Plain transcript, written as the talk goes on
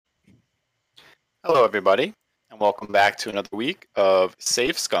Hello, everybody, and welcome back to another week of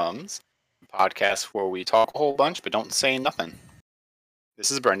Safe Scums, a podcast where we talk a whole bunch but don't say nothing.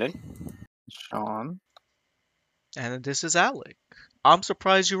 This is Brendan. Sean. And this is Alec. I'm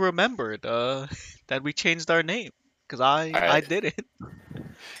surprised you remembered that we changed our name because I All I right, didn't.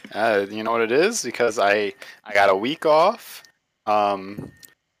 you know what it is because I got a week off. Um,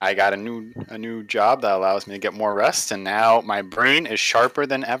 I got a new job that allows me to get more rest, and now my brain is sharper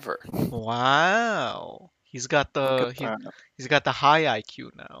than ever. Wow. Look at that. He's got the high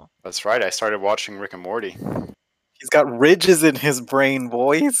IQ now. That's right. I started watching Rick and Morty. He's got ridges in his brain,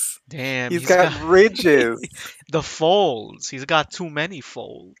 boys. Damn, He's he's got got ridges. the folds. He's got too many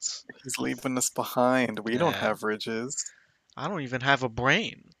folds. He's leaving us behind. We don't Yeah. have ridges. I don't even have a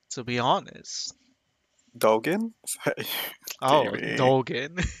brain, to be honest. Dogan? Oh, TV.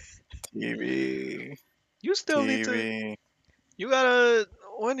 Dogen. TV. You still need to. TV. You gotta.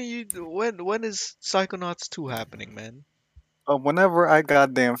 When is Psychonauts 2 happening, man? Whenever I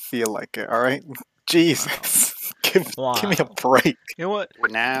goddamn feel like it, alright? Jesus. Give me a Wow. break. You know what?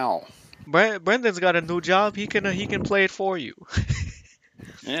 Now, Brendan's got a new job. He can play it for you.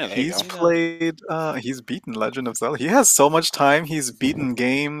 yeah, there you He's go. You know. he's beaten Legend of Zelda. He has so much time, he's beaten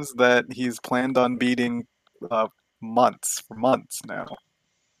games that he's planned on beating for months now.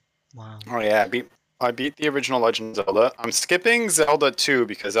 Wow. Oh yeah, I beat the original Legend of Zelda. I'm skipping Zelda 2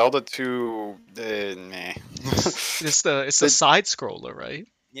 because Zelda 2, meh. It's the The- side scroller, right?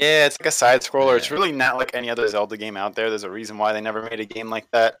 Yeah, it's like a side scroller. It's Yeah. really not like any other Zelda game out there. There's a reason why they never made a game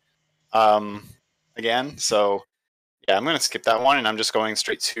like that. Again, so yeah, I'm gonna skip that one, and I'm just going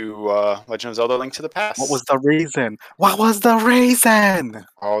straight to Legend of Zelda: Link to the Past. What was the reason? What was the reason?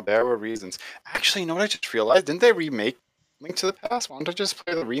 Oh, there were reasons. Actually, you know what I just realized? Didn't they remake Link to the Past? Why don't I just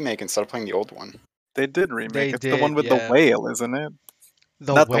play the remake instead of playing the old one? They did remake. They It's the one did, with the yeah. whale, isn't it?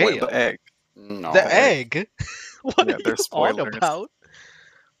 The Not whale. the whale, the egg. No. The egg? What Yeah, are they're you on spoilers. about?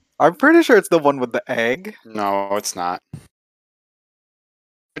 I'm pretty sure it's the one with the egg. No, it's not.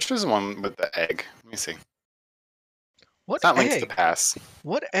 Which was the one with the egg? Let me see. What It's not Link to the egg? Past.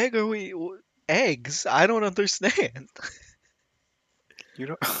 What egg are we? Eggs? I don't understand. You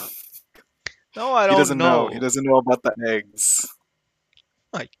don't. No, I He don't doesn't know. know. He doesn't know about the eggs.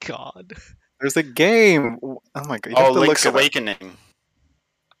 My God. There's a game. Oh my god! You Oh, have to Link's look it up. Awakening.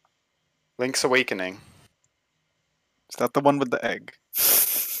 Link's Awakening. Is that the one with the egg?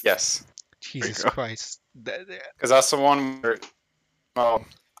 Yes, Jesus go. Christ. because that's the one where. Well,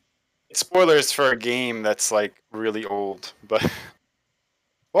 spoilers for a game that's like really old, but.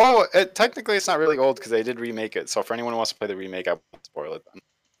 Well, technically it's not really old because they did remake it. So for anyone who wants to play the remake, I won't spoil it then.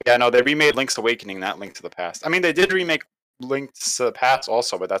 Yeah, no, they remade Link's Awakening, not Link to the Past. I mean, they did remake Link to the Past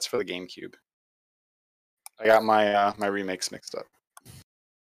also, but that's for the GameCube. I got my my remakes mixed up.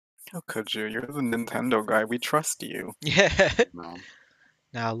 How could you? You're the Nintendo guy. We trust you. Yeah. No,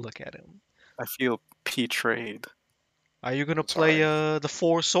 Now look at him. I feel betrayed. Are you gonna I'm play sorry. the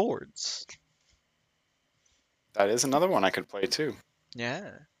Four Swords? That is another one I could play too. Yeah.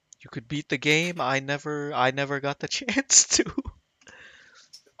 You could beat the game. I never got the chance to.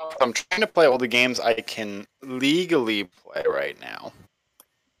 I'm trying to play all the games I can legally play right now.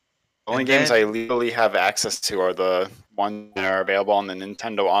 The only And games I then legally have access to are the ones that are available on the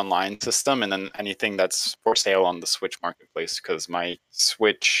Nintendo Online system, and then anything that's for sale on the Switch Marketplace. Because my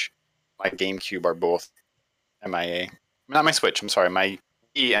Switch, my GameCube are both MIA. Not my Switch. I'm sorry. My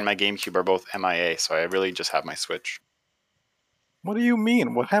Wii and my GameCube are both MIA. So I really just have my Switch. What do you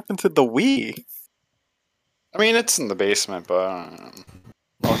mean? What happened to the Wii? I mean, it's in the basement, but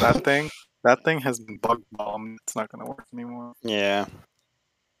Oh, that thing? That thing has been bug bombed. It's not gonna work anymore. yeah,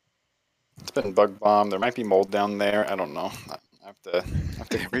 it's been bug bombed. There might be mold down there. I don't know. I have to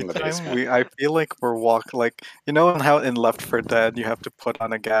Every clean the time basement. I feel like we're like you know how in Left 4 Dead you have to put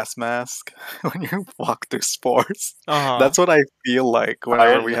on a gas mask when you walk through spores. uh-huh. That's what I feel like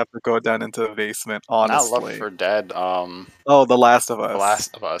whenever we I- have to go down into the basement. Not Left Honestly. 4 Dead. Oh, The Last of The Us.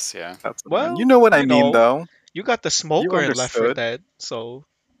 Last of Us. Yeah. That's what I mean. Well, You know what I you mean, know, though. you got the You smoker in Left 4 understood. Dead, so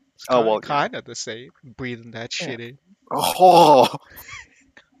it's Oh well, yeah. kind of the same. Breathing that Yeah. shit in. Oh.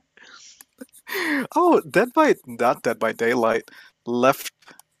 Oh, not Dead by Daylight. Left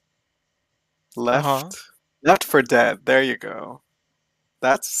Uh-huh. Left 4 Dead. There you go.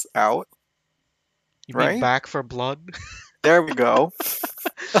 That's out, You mean right? Back for Blood? There we go.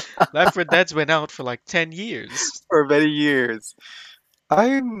 Left 4 Dead's been out for like 10 years. For many years.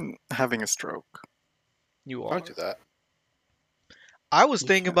 I'm having a stroke. You are. Don't do that. I was You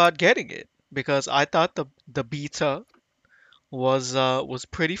thinking can't. about getting it because I thought the beta was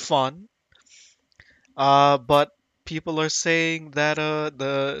pretty fun. But people are saying that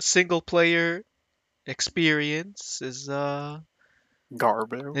the single player experience is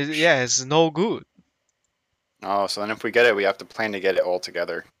Garbage. yeah, it's no good. Oh, so then if we get it, we have to plan to get it all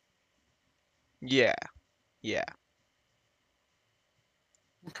together. Yeah, yeah.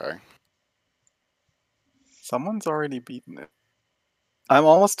 Okay. Someone's already beaten it. I'm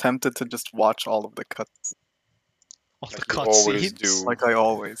almost tempted to just watch all of the cuts, All the Like you always cutscenes. do. like I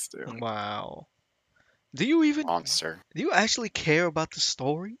always do. Wow. Do you Monster. actually care about the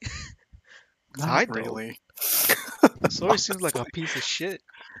story? 'Cause I Not don't. really. The story seems like a piece of shit.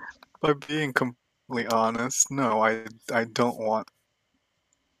 By being completely honest, no, I don't want.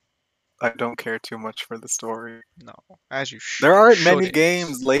 I don't care too much for the story. No, as you There aren't many shouldn't.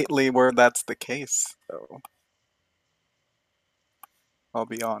 games lately where that's the case, though. I'll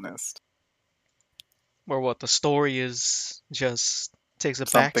be honest. Where what the story is just takes a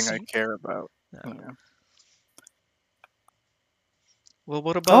Something I backseat. care about. No. Yeah. Well,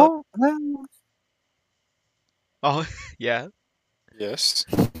 what about? Oh, well, Oh, yeah. Yes.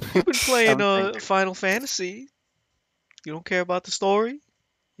 You've been playing I'm thinking. Final Fantasy. You don't care about the story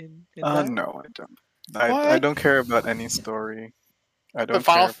in that? No, I don't. I What? don't care about any story. I But don't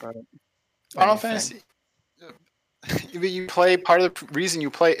care about Final anything. Fantasy. You play, part of the reason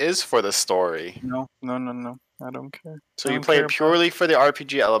you play is for the story. No, no, no, no. I don't care. So I you don't play care it about. purely for the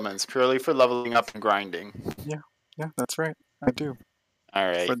RPG elements, purely for leveling up and grinding. Yeah, that's right. I do. All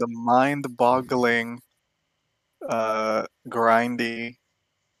right. For the mind-boggling, grindy.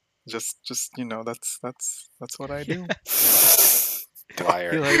 Just that's what I do.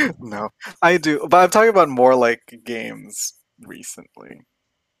 Liar. You like No, I do, but I'm talking about more like games recently.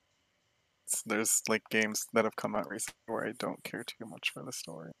 There's like games that have come out recently where I don't care too much for the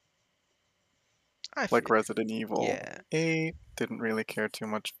story. I Like feel Resident Evil yeah. 8, didn't really care too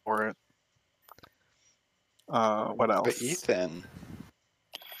much for it. What But else? Ethan.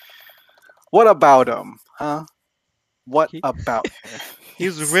 What about him? Huh? What He about him?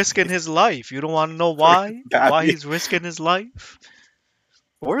 he's risking his life. You don't want to know why? Why Babby. he's risking his life?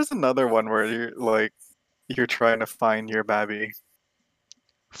 Where's another one where you're trying to find your babby?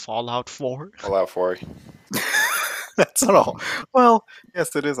 Fallout 4. Fallout 4. That's not all. Well,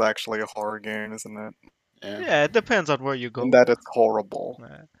 yes, it is actually a horror game, isn't it? Yeah. Yeah, it depends on where you And go. that it's horrible.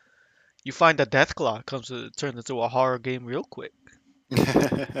 You find a death claw turns into a horror game real quick.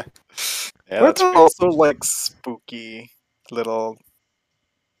 Yeah, There's that's right. also like spooky little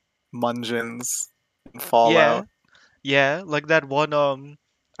mungeons in Yeah, Fallout. yeah, like that one.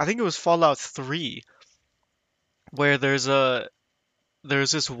 I think it was Fallout 3, where there's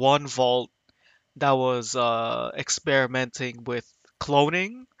this one vault that was experimenting with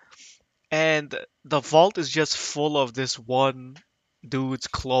cloning, and the vault is just full of this one dude's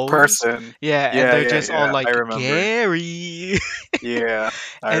clones. Person. Yeah, and Yeah, they're yeah, just all yeah. I like remember. Gary, Yeah,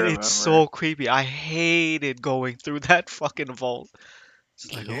 I and it's remember. so creepy. I hated going through that fucking vault.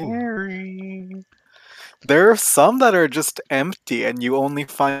 It's like, oh, Gary. There are some that are just empty, and you only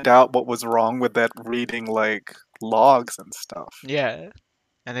find out what was wrong with that reading like logs and stuff. yeah,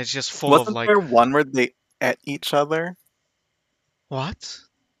 and it's just full of Wasn't like, there one where they ate each other? what?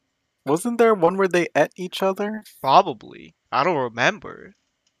 Wasn't there one where they ate each other? Probably. I don't remember,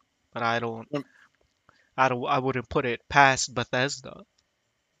 but Mm. I wouldn't put it past Bethesda.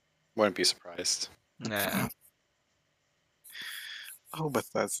 Wouldn't be surprised. Nah. Oh,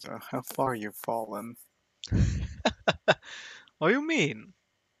 Bethesda, how far you've fallen. What do you mean?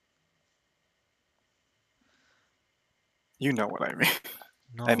 You know what I mean.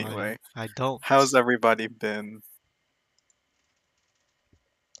 No, Anyway, I don't. how's everybody been?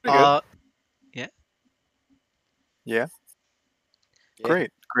 Pretty good. Yeah. Yeah, Yeah.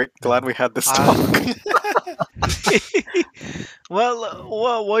 great. Glad we had this I- talk. Well,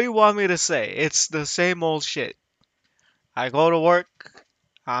 what do you want me to say? It's the same old shit. I go to work,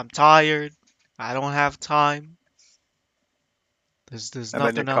 I'm tired, I don't have time. There's And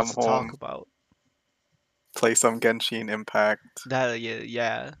then you nothing come else to talk home, about. play some Genshin Impact, That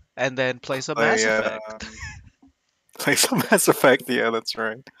yeah, and then play some play Mass Effect. play some Mass Effect. Yeah, that's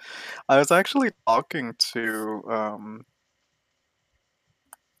right. I was actually talking to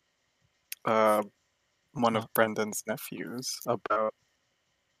uh one What? of Brendan's nephews about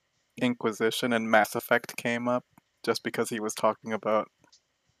Inquisition, and Mass Effect came up just because he was talking about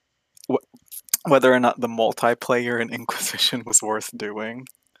whether or not the multiplayer in Inquisition was worth doing,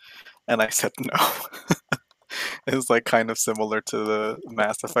 and I said no. It's like kind of similar to the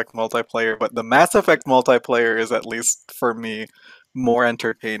Mass Effect multiplayer, but the Mass Effect multiplayer is, at least for me, more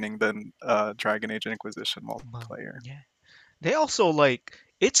entertaining than Dragon Age Inquisition Well, multiplayer. yeah. They also like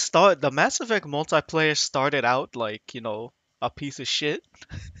the Mass Effect multiplayer started out like, a piece of shit.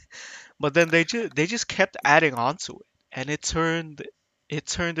 But then they just kept adding on to it, and it turned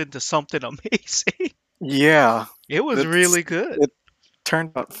into something amazing. Yeah, It was it's really good. it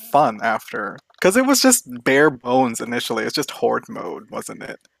turned out fun after because it was just bare bones initially. It's just horde mode, wasn't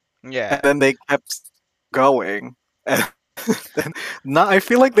it? And Yeah. then they kept going. And then not, I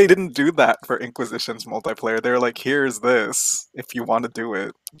feel like they didn't do that for Inquisition's multiplayer. They're like, here's this. If you want to do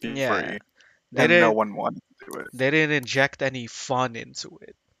it, be Yeah. free. They And no didn't one wanted to do it. they didn't inject any fun into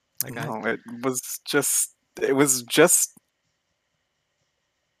it. Like I No, it was just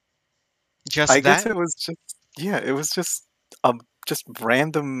I just guess that? it was just yeah, it was just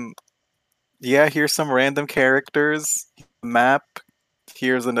random yeah, here's some random characters, map,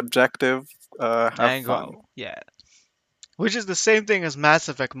 here's an objective, have And fun. go. Yeah. Which is the same thing as Mass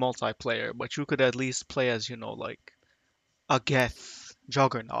Effect multiplayer, but you could at least play as, like a Geth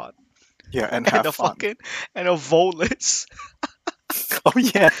Juggernaut Yeah, and and have a fun. fucking and a Volus. Oh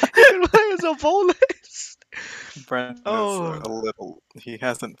yeah. You can play as a Volus. Brendan is Oh. a little he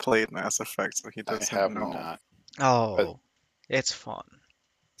hasn't played Mass Effect, so he I doesn't have know. not, but Oh. It's fun.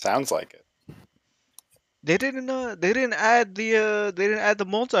 sounds like it. They didn't add the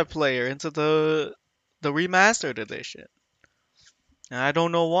multiplayer into the remastered edition. And I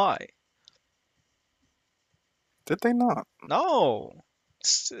don't know why. Did they not? No.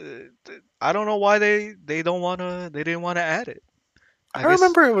 I don't know why they didn't want to add it. I I guess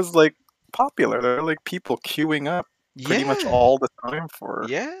remember it was like popular. There were like people queuing up pretty much yeah. all the time for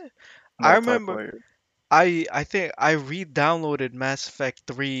Yeah. I remember multiplayer. I think I re-downloaded Mass Effect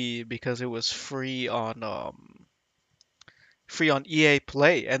 3 because it was free on EA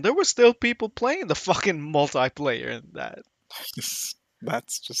Play, and there were still people playing the fucking multiplayer in that.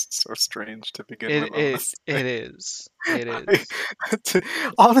 That's just so strange to begin It with, it honestly. it is. It I, is.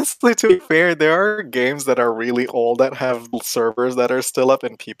 honestly, to be fair, there are games that are really old that have servers that are still up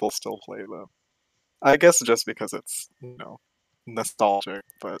and people still play them. I guess just because it's, nostalgic,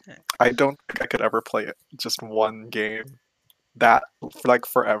 but I don't think I could ever play it. Just one game that like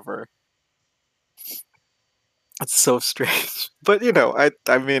forever. It's so strange. But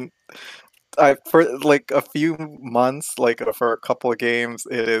I mean, I for like a few months, like for a couple of games,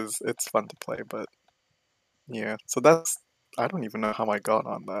 it's fun to play, but yeah. So I don't even know how I got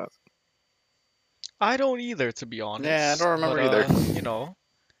on that. I don't either, to be Yeah, I honest. don't But remember either.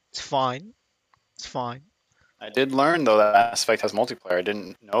 it's fine. It's fine. I did learn though that Mass Effect has multiplayer. I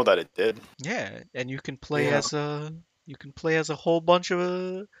didn't know that it did. Yeah, and Yeah, you can play as a whole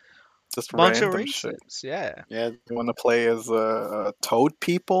just bunch of random shit. races. Yeah. Yeah, You want to play as toad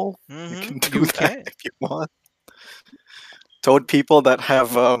people? You can do You that can. if you want. Toad people that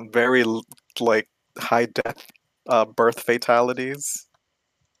have very like high death birth fatalities.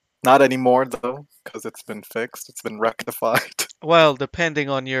 Not anymore though, because it's been fixed. It's been rectified. Well, depending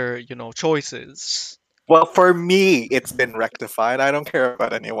on your, choices. Well, for me, it's been rectified. I don't care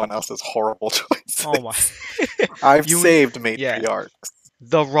about anyone else's horrible Oh my. choices. I've You saved yeah, matriarchs.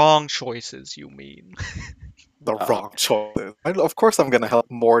 the wrong choices, you mean. The uh, wrong choices. Of course, I'm gonna help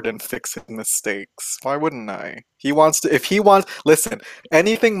Morden fix his mistakes. Why wouldn't I? He wants to. If he wants, listen.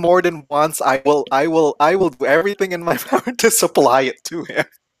 Anything Morden wants, I will do everything in my power to supply it to him.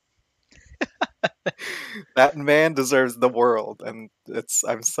 That man deserves the world, and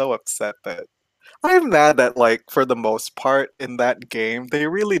I'm so upset that I'm mad that, like, for the most part in that game, they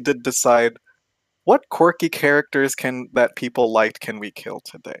really did decide what quirky characters that people liked can we kill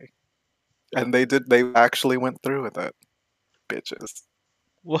today, and they did. They actually went through with it, bitches.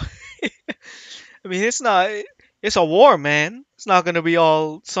 Well, I mean, it's a war, man. It's not gonna be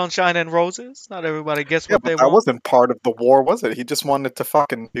all sunshine and roses. Not everybody gets Yeah, what but they that want. wasn't part of the war, was it? He just wanted to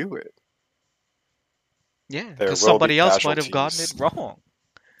fucking do it. Yeah, there because will be somebody else might have gotten it casualties. wrong.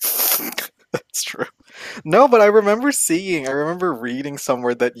 That's true. No, but I remember reading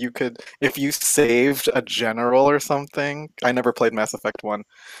somewhere that you could, if you saved a general or something. I never played Mass Effect 1.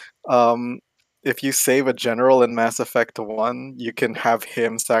 Um, if you save a general in Mass Effect 1, you can have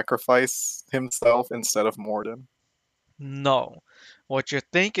him sacrifice himself instead of Morden. No. What you're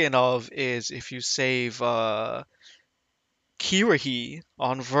thinking of is if you save Kirahi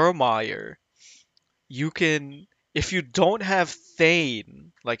on Vermeer, you can if you don't have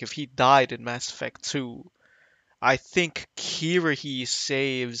Thane, like if he died in Mass Effect 2, I think Kirahi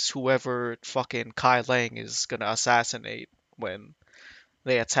saves whoever fucking Kai Lang is gonna assassinate when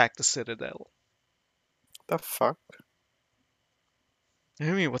they attack the Citadel. The fuck?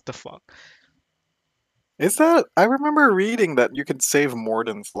 I mean, what the fuck? Is that? I remember reading that you could save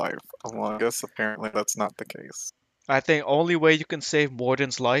Morden's life. Well, I guess apparently that's not the case. I think only way you can save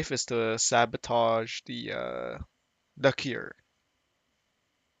Morden's life is to sabotage the cure.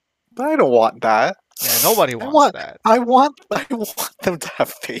 I don't want that. Yeah, nobody I wants want, that. I want them to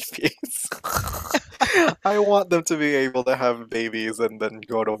have babies. I want them to be able to have babies and then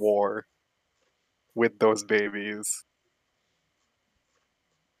go to war with those babies.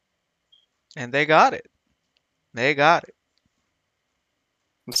 And they got it. They got it.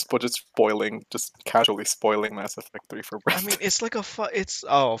 Just casually spoiling Mass Effect 3 for I Brett. mean, it's like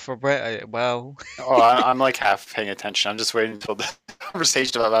for Brett. Well, Oh, I'm like half paying attention. I'm just waiting until the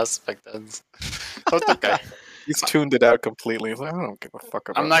conversation about Mass Effect ends. So it's okay. He's tuned it out completely. He's like, I don't give a fuck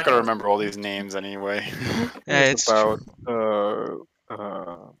about I'm not gonna Mass remember all these names anyway. yeah, It's it's about true.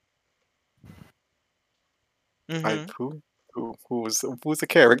 I Hmm. who's a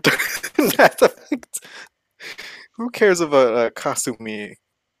character in Mass Effect? Who cares about Kasumi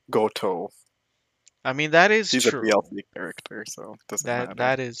Goto? I mean, that is She's a true. DLC character, so it doesn't matter.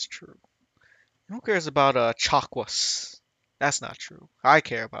 That is true. Who cares about Chakwas? That's not true. I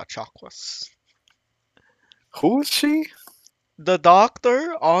care about Chakwas. Who is she? The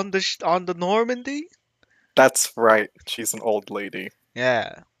doctor on the Normandy? That's right. She's an old lady.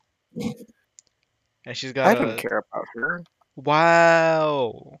 Yeah. And she's got I don't a care about her.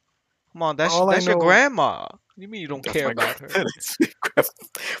 wow. Come on, All I that's your know, grandma. What do you mean you don't that's care my about her?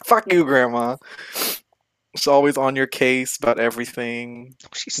 Fuck you, grandma. She's always on your case about everything.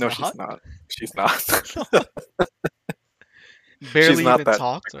 She's No, not. she's not. She's not. Barely She's not even that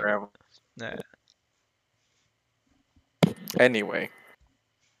talk to her. grandma. Yeah. Anyway,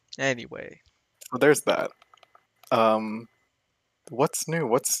 Anyway, so there's that. What's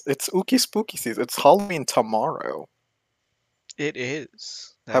new? It's Ookie Spooky season. It's Halloween tomorrow. it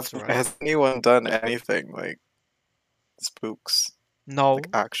is. That's right. Has anyone done anything like spooks? No. Like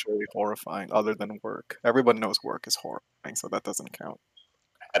actually horrifying other than work? Everyone knows work is horrifying, so that doesn't count.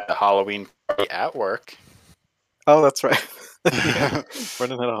 At the Halloween party at work. Oh, that's right. Yeah.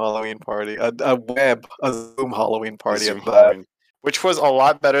 Brendan had a Halloween party, a Zoom Halloween party Zoom at that. Halloween, which was a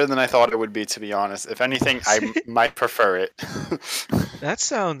lot better than I thought it would be, to be honest. If anything, I might prefer it. That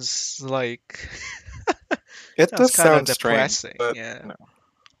sounds like It sounds does kind of sound strange, depressing. but Yeah. no.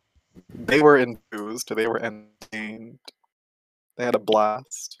 They were enthused. They were entertained. They had a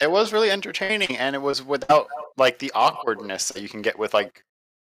blast. It was really entertaining, and it was without like the awkwardness that you can get with like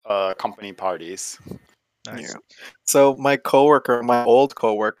company parties. Nice. Yeah. So my old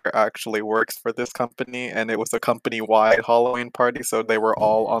coworker, actually works for this company, and it was a company-wide Halloween party, so they were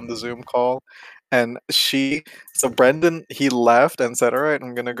all on the Zoom call. And so Brendan, he left and said, "All right,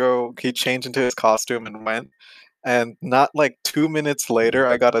 I'm gonna go." He changed into his costume and went. And not like 2 minutes later,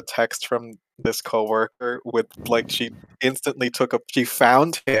 I got a text from this coworker with like she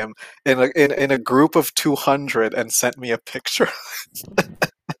found him in a group of 200 and sent me a picture.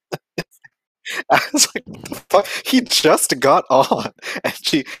 I was like, what the fuck? He just got on, and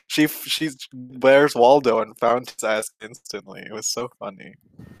she's Where's Waldo and found his ass instantly. It was so funny.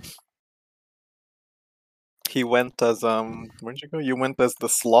 He went as where'd you go? You went as the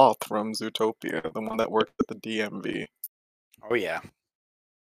sloth from Zootopia, the one that worked at the DMV, Oh yeah.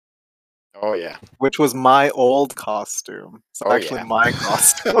 Oh yeah. which was my old costume. It's Oh actually yeah. my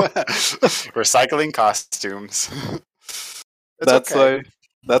costume. Recycling costumes. It's That's okay. why.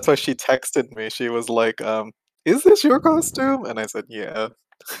 That's why she texted me. She was like, "Is this your costume?" And I said, "Yeah."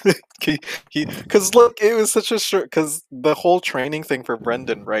 Because look, it was such a short. Because the whole training thing for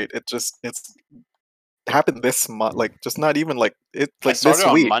Brendan, right? It's happened this month. Like, just not even like it. I Like started this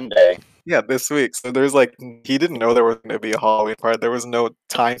on week. Monday. Yeah, this week. So there's like he didn't know there was going to be a Halloween party. There was no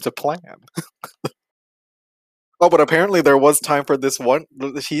time to plan. Oh, but apparently there was time for this one.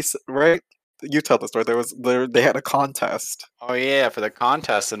 He's right. You tell the story. They had a contest. Oh yeah, for the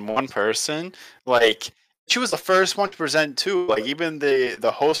contest, and one person, like, she was the first one to present too. Like, even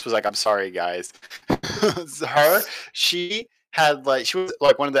the host was like, "I'm sorry, guys." She was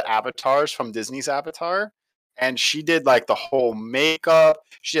like one of the avatars from Disney's Avatar, and she did like the whole makeup.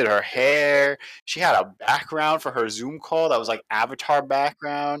 She did her hair. She had a background for her Zoom call that was like Avatar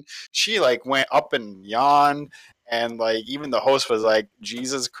background. She like went up and beyond. And like even the host was like,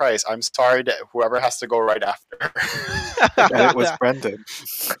 "Jesus Christ, I'm sorry to whoever has to go right after." And it was Brendan.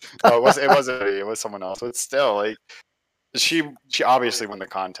 Oh, it wasn't me, it was someone else. But still, like she obviously won the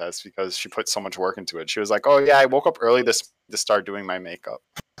contest because she put so much work into it. She was like, "Oh yeah, I woke up early to start doing my makeup."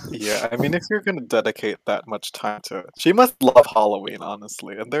 Yeah, I mean, if you're gonna dedicate that much time to it, she must love Halloween,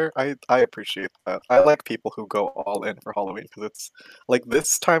 honestly. And I appreciate that. I like people who go all in for Halloween because it's like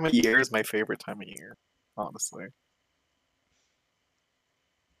this time of year is my favorite time of year, honestly.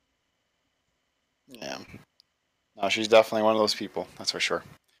 Yeah. No, she's definitely one of those people. That's for sure.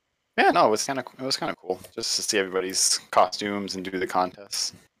 Yeah, no, it was kind of cool just to see everybody's costumes and do the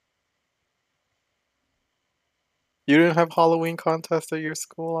contests. You didn't have Halloween contest at your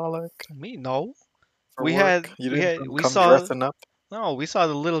school, Alec? Me, no. For We work? had You we didn't had we come saw dressing up? no, we saw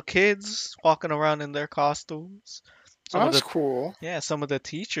the little kids walking around in their costumes. Some Oh, of that's the cool. some of the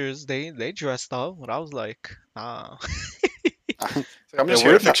teachers they dressed up, but I was like, nah. I'm Yeah, just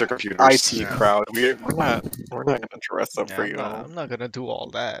here we're to the fix your computers. IT Yeah. crowd. We're not gonna dress up Yeah, for you. I'm not gonna do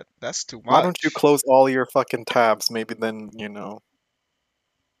all that. That's too Why don't you much. close all your fucking tabs? Maybe then,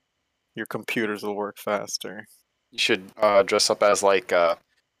 your computers will work faster. You should dress up as like a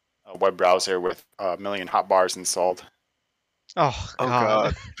web browser with a million hotbars installed. Oh Oh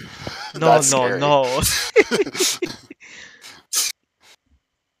God. god, No, That's no, scary. no.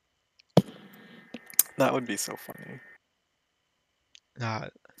 that would be so funny. Nah,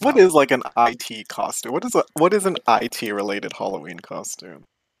 What no. is like an IT costume? What is an IT related Halloween costume?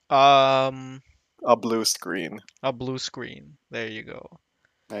 Um, A blue screen. a blue screen. There you go.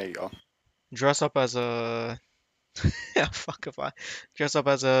 There you go. Dress up as a yeah, fuck if I dress up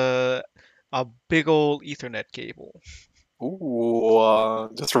as a big old Ethernet cable. Ooh,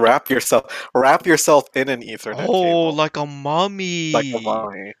 just wrap yourself in an Ethernet Oh, cable, like a like a mummy.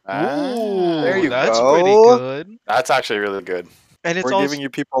 mommy. There Ooh, Ah, you that's pretty go. good. that's actually really good. And it's We're also giving you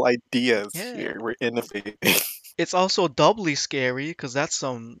people ideas yeah, here. We're innovating. it's also doubly scary because that's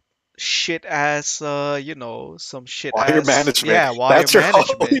some shit ass some shit Wire ass management. wire That's your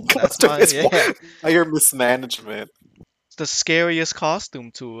Halloween management. That's costume. my It's yeah. wire mismanagement. The scariest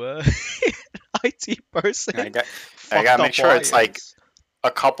costume to IT I person. got I Fucked gotta make up sure it's like wires.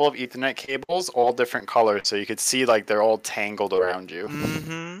 a couple of Ethernet cables, all different colors, so you could see like they're all tangled around you.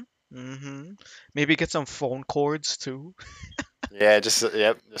 Mm-hmm. Mm-hmm. Maybe get some phone cords too. Yeah, just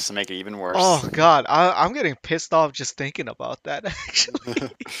to make it even worse. Oh God, I'm getting pissed off just thinking about that actually.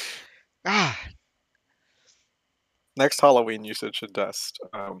 Ah, Next Halloween, you suggest.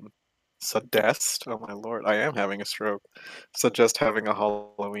 Suggest? Oh my lord, I am having a stroke. Suggest having a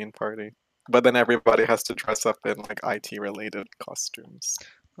Halloween party. But then everybody has to dress up in like IT related costumes.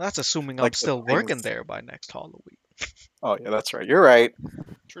 that's assuming I'm Like the still things. working there by next Halloween. Oh yeah, that's right. You're right.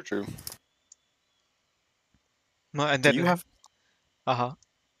 True, true. No, and Do you then have uh-huh.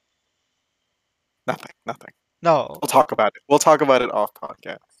 nothing? Nothing. No. We'll talk about it. We'll talk about it off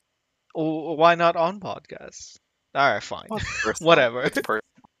podcast. Why not on podcast? All right, fine. Well, it's personal. Whatever. It's per.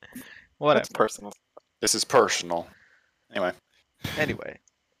 It's Whatever. personal. This is personal. Anyway, Anyway.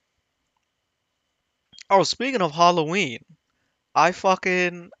 Oh, speaking of Halloween, I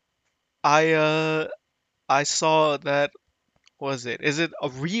fucking I uh I saw that was it? Is it a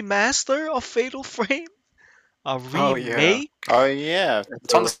remaster of Fatal Frame? A Oh yeah. remake? oh yeah,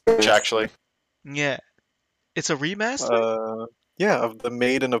 it's on the Switch It's, actually. Yeah. It's a remaster? uh, yeah, of the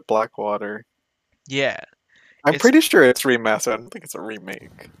Maiden of Blackwater. Yeah. I'm It's pretty sure it's remastered. I don't think it's a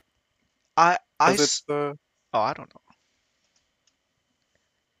remake. I I Because s- it's oh, I don't know.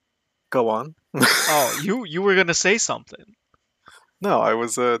 go on. Oh, you were gonna say something. No, I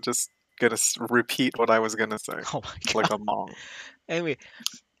was just gonna repeat what I was gonna say, Oh my like God. a monk. Anyway,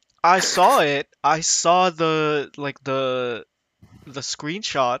 I saw it. I saw the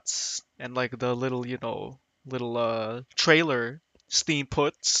screenshots and like the little, little trailer Steam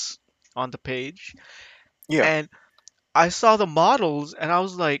puts on the page. Yeah, And I saw the models and I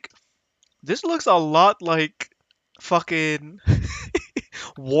was like, this looks a lot like fucking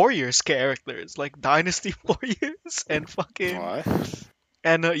Warriors characters, like Dynasty Warriors and fucking What?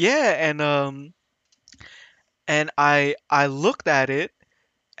 and yeah, and I looked at it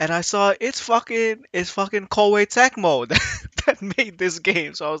and I saw it's fucking Koei Tecmo that made this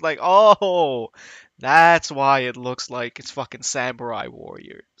game. So I was like, oh, that's why it looks like it's fucking Samurai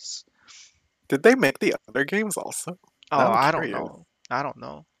Warriors. did they make the other games also? Oh, Now I'm I don't curious. know. I don't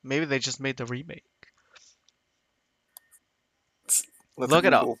know. Maybe they just made the remake. Let's Look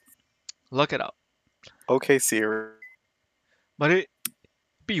it up. Google. Look it up. Okay, Siri. But it'd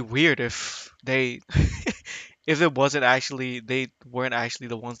be weird if they if it wasn't actually they weren't actually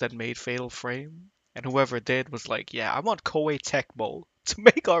the ones that made Fatal Frame. And whoever did was like, yeah, I want Koei Tecmo to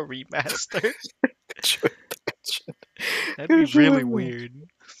make our remaster. That'd be Could you really imagine? weird.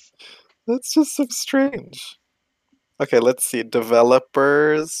 That's just so strange. Okay, let's see.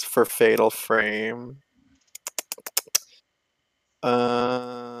 Developers for Fatal Frame.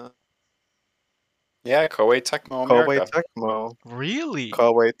 Uh, Yeah, Koei Tecmo Koei America. Tecmo. Really?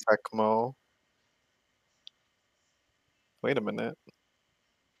 Koei Tecmo. Wait a minute.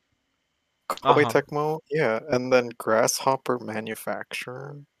 Koei Uh-huh. Tecmo? Yeah, and then Grasshopper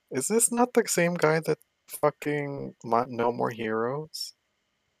Manufacturer. Is this not the same guy that fucking No More Heroes?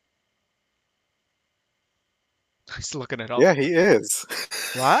 He's looking it up. Yeah, he is.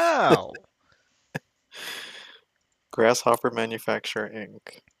 Wow. Grasshopper Manufacture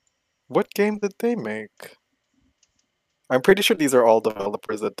Inc. What game did they make? I'm pretty sure these are all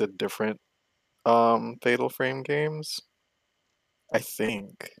developers that did different Fatal Frame games. I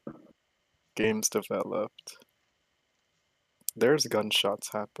think. Games developed. There's gunshots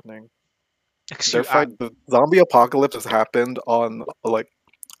happening. Their Excuse, fight, the zombie apocalypse has happened on like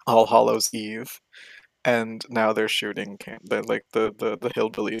All Hallows Eve, and now they're shooting. The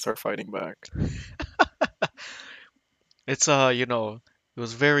hillbillies are fighting back. it's it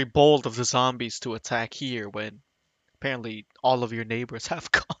was very bold of the zombies to attack here when apparently all of your neighbors have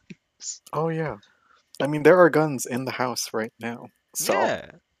guns. Oh yeah, I mean there are guns in the house right now, so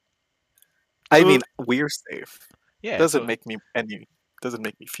Yeah. I So mean we're safe. yeah, Doesn't so make me doesn't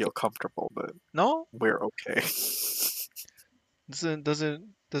make me feel comfortable, but no, we're okay.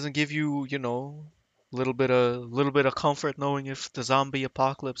 doesn't give you, little bit of comfort knowing if the zombie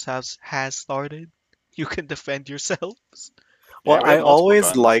apocalypse has started. You can defend yourselves. Well, Yeah, we I have multiple always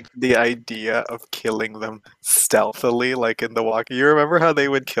guns. liked the idea of killing them stealthily, like in The Walking. You remember how they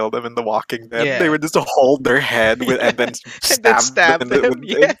would kill them in The Walking Dead? They Yeah. would just hold their head with, and Yeah. then And then stab them stab them.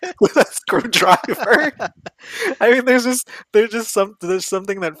 Yeah. with a screwdriver. I mean, there's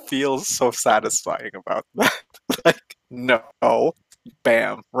something that feels so satisfying about that. Like, no,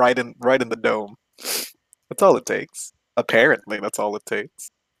 bam, right in the dome. That's all it takes. Apparently, that's all it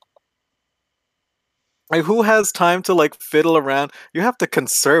takes. Like, who has time to like fiddle around? You have to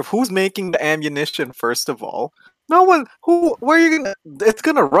conserve. Who's making the ammunition first of all? No one. Who? Where are you gonna? It's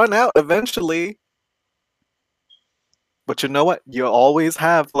gonna run out eventually. But you know what? You always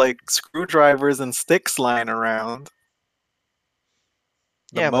have like screwdrivers and sticks lying around.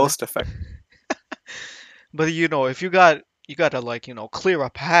 The Yeah, but most effective. if you gotta like, clear a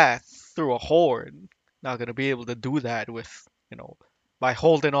path through a horde, not gonna be able to do that with, by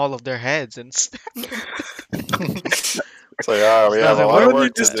holding all of their heads and stabbing. So yeah, we This have a doesn't lot Why of don't work. you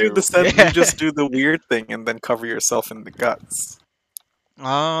work to just do do. you Yeah. just do the weird thing and then cover yourself in the guts,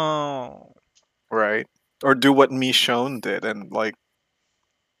 Oh. right? Or do what Michonne did and like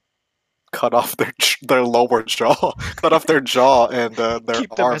cut off their lower jaw, cut off their jaw and their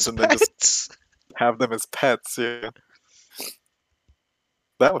Keep them arms, as and then just pets. have them as pets. Yeah,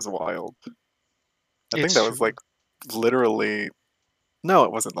 that was wild. I think It's that was true. like literally. No,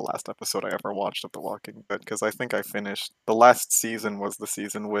 it wasn't the last episode I ever watched of The Walking Dead because I think I finished the last season was the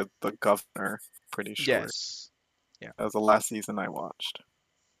season with the governor. Pretty sure Yes. Yeah. that was the last season I watched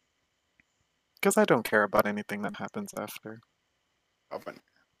because I don't care about anything that happens after.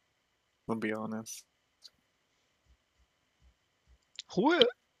 I'll be honest. Who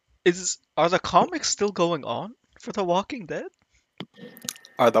are the comics still going on for The Walking Dead?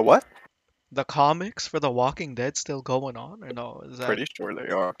 Are the what? The comics for The Walking Dead still going on, or no? Is that Pretty sure they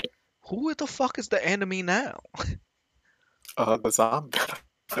are. who the fuck is the enemy now? The zombie.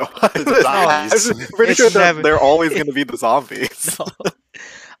 No, The I'm zombies. just pretty It's sure never. they're always going to be the zombies. No.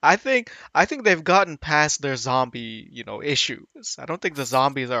 I think they've gotten past their zombie, issues. I don't think the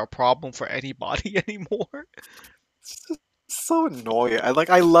zombies are a problem for anybody anymore. It's just so annoying.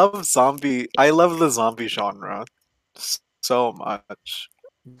 I love the zombie genre so much.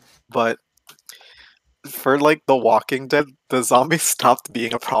 But for like The Walking Dead, the zombies stopped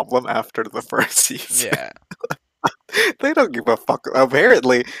being a problem after the first season. Yeah. They don't give a fuck.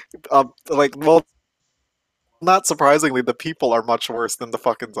 Apparently, well, not surprisingly, the people are much worse than the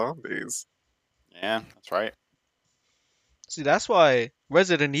fucking zombies. Yeah, that's right. See, that's why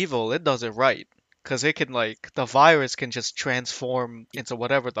Resident Evil, it does it right. Because it can, the virus can just transform into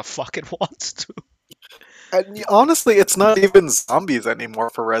whatever the fuck it wants to. And honestly, it's not even zombies anymore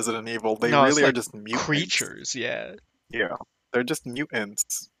for Resident Evil. They No, it's really are like just mutants. creatures, yeah. Yeah, they're just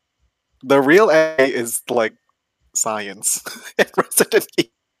mutants. The real enemy is like science in Resident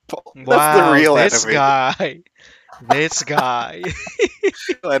Evil. That's the Wow, real this enemy. guy. This guy.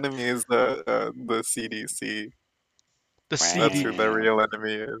 The real enemy is the CDC. The That's who CD. the real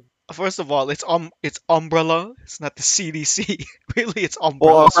enemy is. First of all, it's Umbrella. It's not the CDC. Really, it's Well,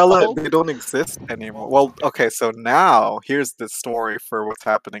 Umbrella's Umbrella, fault. they don't exist anymore. Well, okay, so now here's the story for what's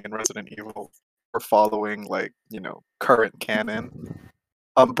happening in Resident Evil. We're following current canon.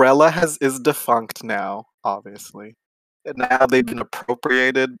 Umbrella is defunct now, obviously. And now they've been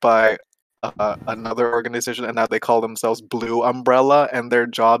appropriated by another organization, and now they call themselves Blue Umbrella, and their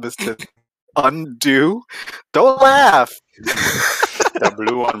job is to undo. Don't laugh. The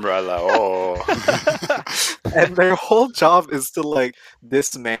blue umbrella. Oh. And their whole job is to like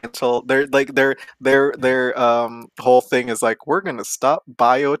dismantle. Their whole thing is like we're gonna stop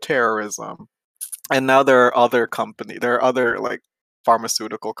bioterrorism. And now there are other like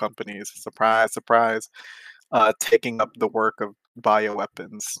pharmaceutical companies. Surprise, surprise. taking up the work of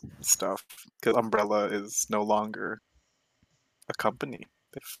bioweapons stuff because Umbrella is no longer a company.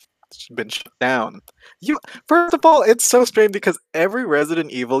 They've been shut down. You First of all, it's so strange because every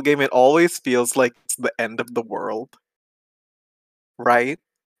Resident Evil game, it always feels like it's the end of the world, right?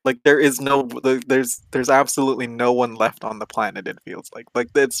 Like there is there's absolutely no one left on the planet. It feels like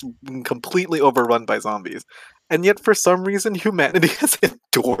it's been completely overrun by zombies, and yet for some reason humanity has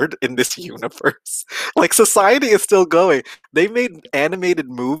endured in this universe. Like society is still going. They made animated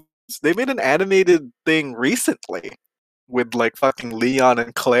movies. They made an animated thing recently with like fucking Leon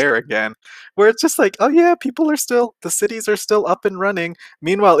and Claire again, where it's just like, oh yeah, the cities are still up and running.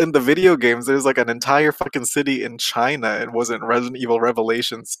 Meanwhile, in the video games, there's like an entire fucking city in China. It wasn't Resident Evil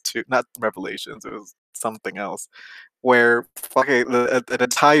Revelations 2, not Revelations, it was something else, where fucking an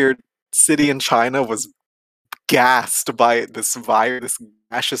entire city in China was gassed by this virus, this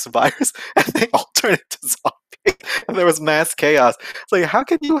gaseous virus, and they all turned into zombies. And there was mass chaos. It's like, how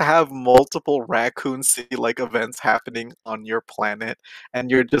can you have multiple Raccoon City like events happening on your planet, and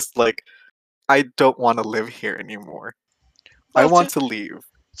you're just like, I don't want to live here anymore. I Well, want to leave.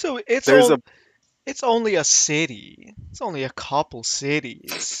 so it's There's all a it's only a city. It's only a couple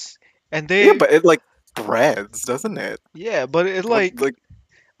cities, and yeah, they but it like spreads, doesn't it? yeah, but it What like like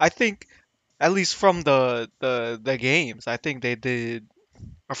I think at least from the games, I think they did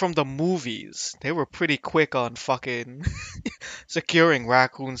or from the movies, they were pretty quick on fucking securing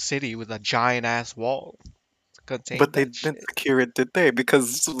Raccoon City with a giant ass wall to contain but they that didn't shit. secure it, did they?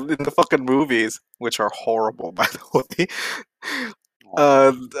 Because in the fucking movies, which are horrible by the way,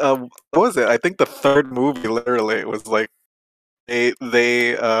 what was it? I think the third movie literally it was like they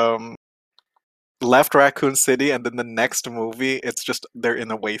left Raccoon City, and then the next movie it's just they're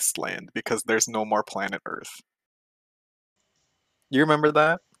in a wasteland because there's no more planet Earth. You remember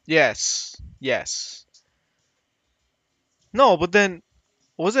that? Yes, yes. No, but then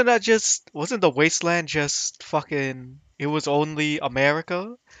wasn't the wasteland just fucking it was only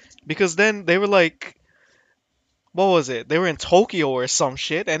America? Because then they were like what was it? They were in Tokyo or some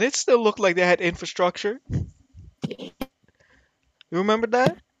shit and it still looked like they had infrastructure. You remember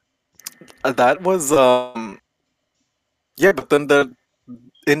that? That was yeah, but then the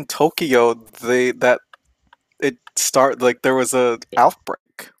in Tokyo they that it start like there was a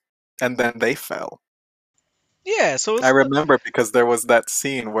outbreak, and then they fell. Yeah, so I it's like remember because there was that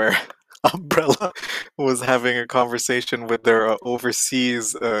scene where Umbrella was having a conversation with their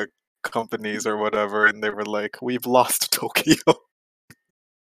overseas companies or whatever, and they were like, "We've lost Tokyo."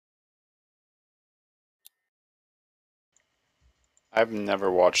 I've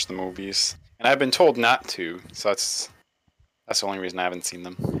never watched the movies, and I've been told not to. So that's the only reason I haven't seen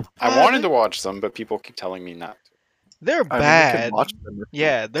them. I wanted they, to watch them, but people keep telling me not to. they're I mean, you can bad. watch them if you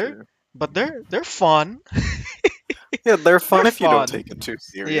Yeah, want to. but they're fun. Yeah, they're fun They're if you don't fun. take it too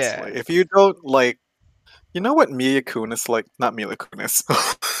seriously. Yeah. If you don't like, you know what Mila Kunis like? Not Mila Kunis.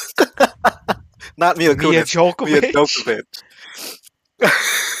 Not Mila Mia Kunis. Mia Djokovic. Djokovic.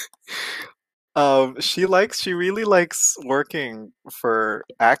 She really likes working for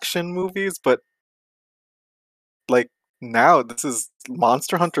action movies, but like now this is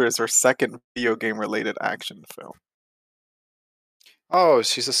Monster Hunter is her second video game related action film. Oh,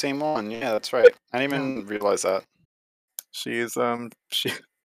 she's the same one. Yeah, that's right. I didn't Yeah. even realize that. She's she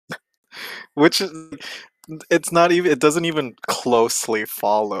which is it's not even it doesn't even closely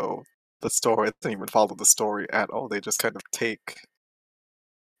follow the story. It doesn't even follow the story at all. They just kind of take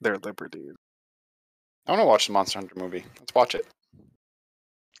their liberties. I want to watch the Monster Hunter movie. Let's watch it.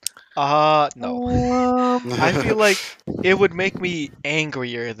 No. Um, I feel like it would make me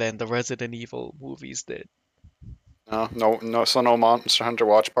angrier than the Resident Evil movies did. No. So no Monster Hunter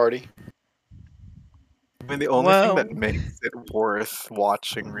watch party. I mean, the only thing that Well, makes it worth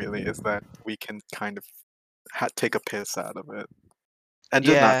watching really is that we can kind of take a piss out of it and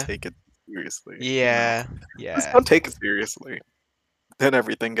just not yeah, take it seriously. yeah, Just yeah. don't take it seriously. Then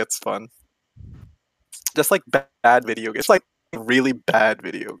everything gets fun. Just like bad video games, like a really bad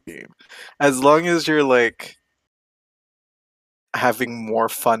video game. As long as you're like having more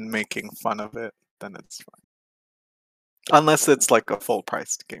fun making fun of it, then it's fine. Unless it's like a full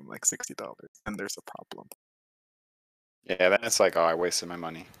priced game, like $60, and there's a problem. Yeah, then it's like, oh, I wasted my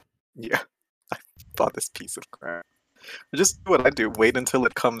money. Yeah, I bought this piece of crap. Just do what I do. Wait until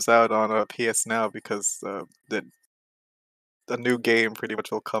it comes out on a PS Now because the new game pretty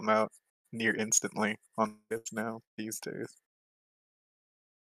much will come out near instantly on PS Now these days.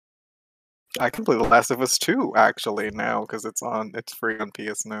 I can play The Last of Us 2 actually now because it's free on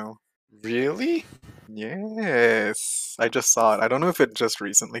PS Now. Really? Yes, I just saw it. I don't know if it just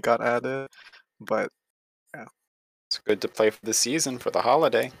recently got added, but yeah. It's good to play for the season for the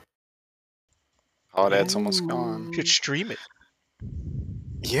holiday. Holiday's almost gone. Should stream it.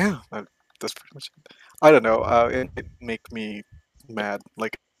 Yeah, that's pretty much it. I don't know. It make me mad.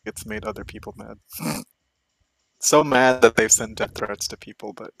 Like it's made other people mad. So mad that they've sent death threats to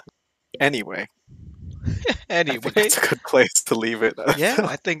people. But anyway, I think Anyway, that's a good place to leave it. yeah,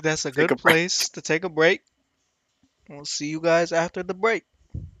 I think that's a Take good a break. place to take a break. We'll see you guys after the break.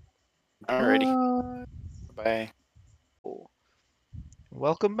 Alrighty. Bye.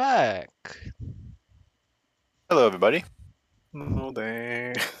 Welcome back. Hello, everybody. No,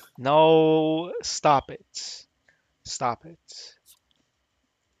 they. No, stop it. Stop it.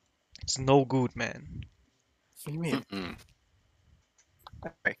 It's no good, man. What do you mean?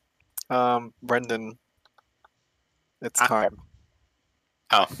 Mm-mm. Brendan, it's Ah. time.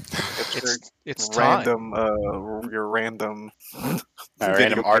 Oh. It's time. Random, your random. Random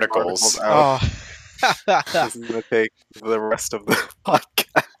video game articles. out. Oh. This is gonna take the rest of the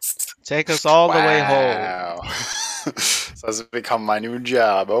podcast. Take us all the way home. Wow. So this has become my new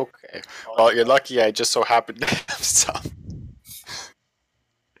job. Okay. Well, you're lucky. I just so happened to have some.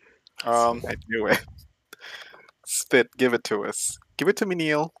 I knew it. Spit, give it to us. Give it to me,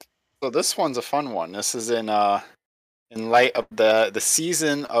 Neil. So this one's a fun one. This is in light of the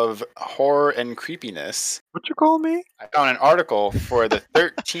season of horror and creepiness. What you call me? I found an article for the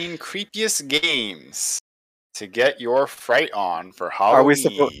 13 creepiest games to get your fright on for Halloween. Are we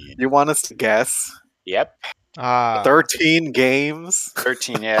supposed? You want us to guess? Yep. 13 games.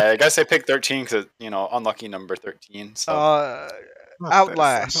 13. Yeah, I guess I picked 13 because unlucky number 13. So Not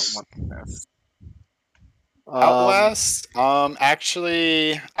Outlast. This. I don't want this. Outlast.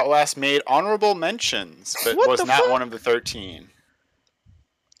 Actually, Outlast made honorable mentions, but What was the not fuck? one of the 13.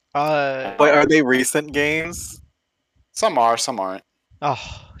 But are they recent games? Some are, some aren't.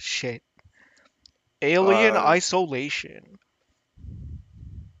 Oh shit. Alien Uh, Isolation.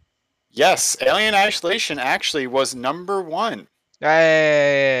 Yes, Alien Isolation actually was number 1.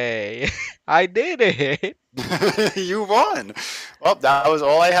 Hey, I did it. You won. Well, that was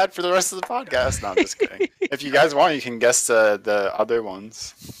all I had for the rest of the podcast. No, I'm just kidding. If you guys want, you can guess the other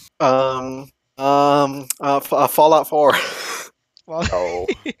ones. Fallout 4. Well, No.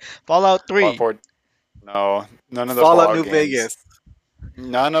 Fallout 3. Fallout 4. No, none of the Fallout Fallout New games. Vegas.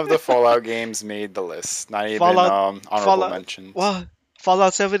 None of the Fallout games made the list. Not even Fallout- honorable Fallout- mentions. What?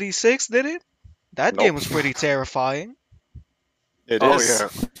 Fallout 76 did it? That Nope. game was pretty terrifying. It Oh is. yeah,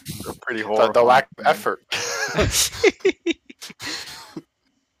 they're pretty The horrible. lack of effort.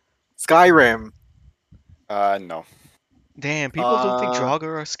 Skyrim. No. Damn, people don't think Uh,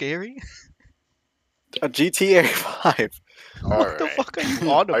 Draugr are scary? A GTA 5. What the fuck are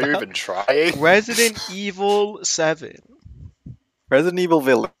you on Are you about? even trying? Resident Evil 7. Resident Evil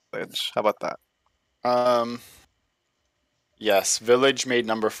Village. How about that? Yes, Village made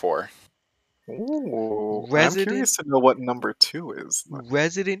number 4. Ooh, I'm Resident- curious to know what number 2 is.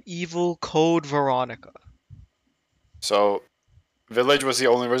 Resident Evil Code Veronica. So, Village was the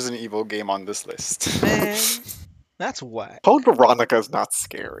only Resident Evil game on this list. Man, that's whack. Code Veronica is not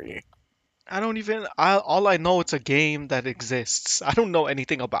scary. I don't even. All I know it's a game that exists. I don't know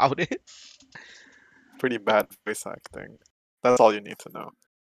anything about it. Pretty bad voice acting. That's all you need to know.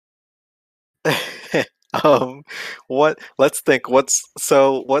 What? Let's think. What's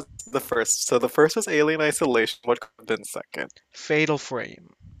the first? So the first was Alien Isolation. What could have been second? Fatal Frame.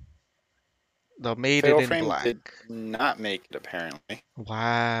 The Made Fatal It in Frame Black. did not make it, apparently.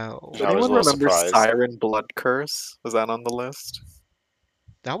 Wow. I was Does a anyone little remember surprised. Siren Blood Curse? Was that on the list?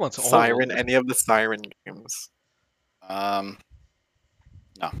 That one's old. Siren, any of the Siren games? Um,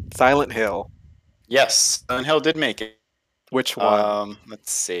 Silent Hill. yes, Silent Hill did make it. Which one?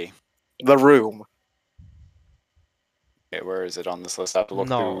 Let's see. The Room. Okay, where is it on this list? I have to look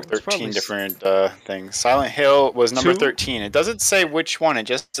No, through it's probably 13 s- different things. Silent Hill was number 2? 13. It doesn't say which one. It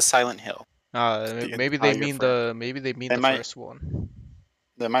just says Silent Hill. Maybe they entire mean franchise. the might- first one.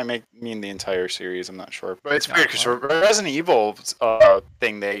 That might mean the entire series. I'm not sure, but it's Yeah, weird because well. for Resident Evil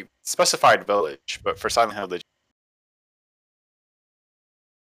thing they specified Village, but for Silent Hill they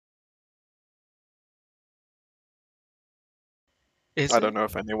Is I it? don't know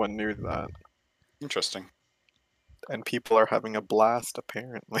if anyone knew that. interesting. And people are having a blast,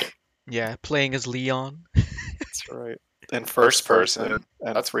 apparently. Yeah, playing as Leon. That's right. And First first person. person.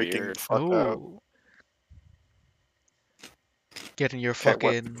 And That's freaking weird. fuck out. Ooh. Getting your Okay, what-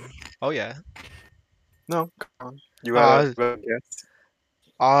 fucking. Oh yeah. No, come on. You had Uh, a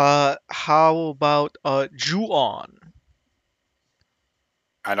guess. How about Ju-On?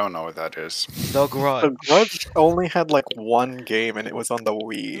 I don't know what that is. The The Grudge. Grudge only had like one game and it was on the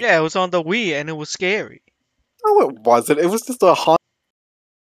Wii. Yeah, it was on the Wii and it was scary. No, it wasn't. It was just a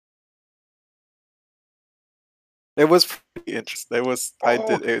It was pretty interesting. It was. I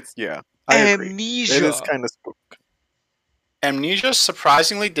did. It's yeah. I agree. It is Amnesia. kind of spook Amnesia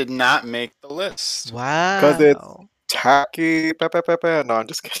surprisingly did not make the list. because it's Wow. tacky. No, I'm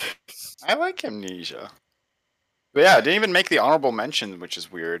just kidding. I like Amnesia. But yeah, it didn't even make the honorable mention, which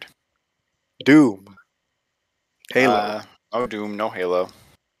is weird. Doom. Halo. Oh, Doom, no Halo.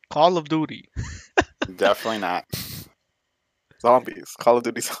 Call of Duty. Definitely not. Zombies. Call of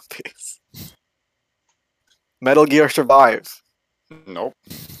Duty Zombies. Metal Gear Survive. Nope.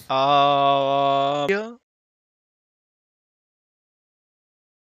 Yeah.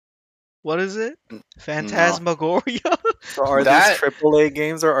 What is it? Phantasmagoria? So are That- these AAA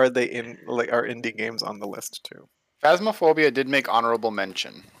games or are they are indie games on the list too? Phasmophobia did make honorable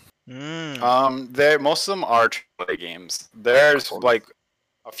mention. Mm. Most of them are AAA games. There's Cool. like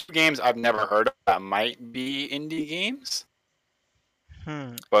a few games I've never heard of that might be indie games,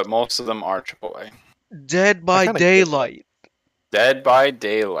 but most of them are AAA. Dead by kinda get that. Daylight. Dead by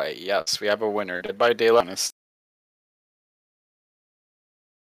Daylight. Yes, we have a winner. Dead by Daylight.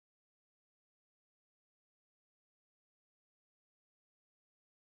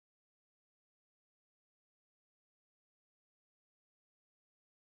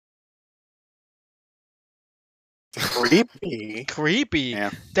 Creepy. Creepy.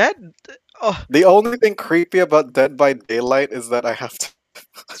 Yeah. That. Oh, The only thing creepy about Dead by Daylight is that I have to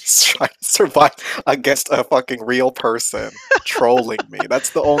try to survive against a fucking real person trolling me. That's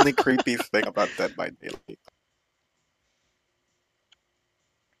the only creepy thing about Dead by Daylight.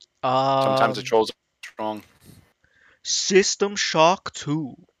 Sometimes the trolls are strong. System Shock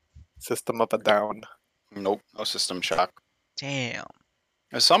 2. System of a Down. Nope, no System Shock. Damn.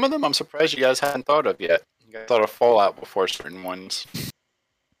 There's some of them I'm surprised you guys hadn't thought of yet. You guys thought of Fallout before certain ones.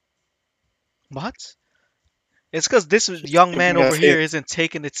 What? It's because this young man giving over us here hints. isn't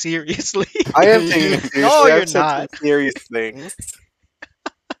taking it seriously. I am taking it seriously. No, I've you're said some not. serious things.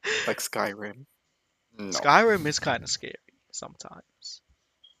 Like Skyrim. No. Skyrim is kind of scary sometimes.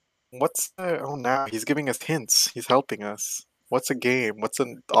 What's the oh now he's giving us hints. He's helping us. What's a game? What's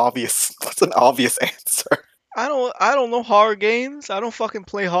an obvious answer? I don't know horror games. I don't fucking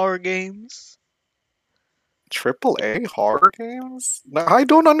play horror games. AAA horror games? No, I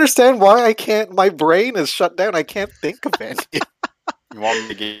don't understand why I can't. My brain is shut down. I can't think of any. You want me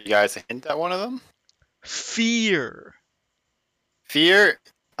to give you guys a hint at one of them? Fear. Fear?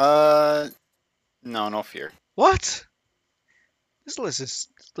 No Fear. What? This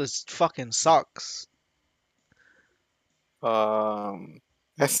list fucking sucks.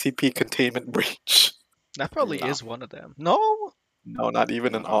 SCP Containment Breach. That probably No. is one of them. No? No, not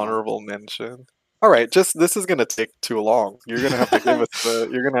even an No. honorable mention. All right, just this is gonna take too long. You're gonna have to give us the.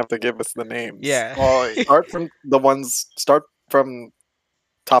 You're gonna have to give us the names. Yeah. Well, Start from the ones. Start from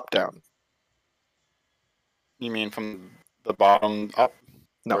top down. you mean from the bottom up?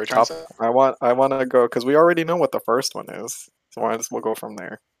 No, Are we trying top. to say? I want to go because we already know what the first one is. So why we'll go from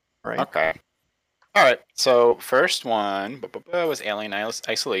there, right? Okay. All right. So first one was Alien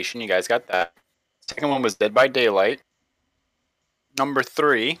Isolation. You guys got that. Second one was Dead by Daylight. Number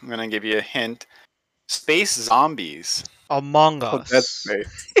 3, I'm gonna give you a hint. Space Zombies. Among Oh, Us. Dead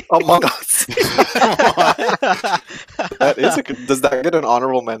Space. Among Us. That is a good. Does that get an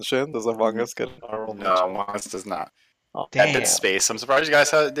honorable mention? Does Among Us get an honorable No, mention? Among Us does not. Oh, Damn. Dead Space. I'm surprised you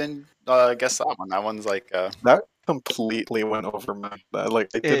guys didn't guess that one. That one's like that completely went over my head. Like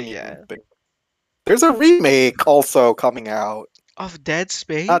I didn't yeah. even think. There's a remake also coming out. Of Dead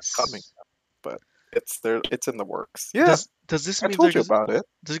Space? Not coming out, but it's there. It's in the works. Yeah, Does this I mean told you about it.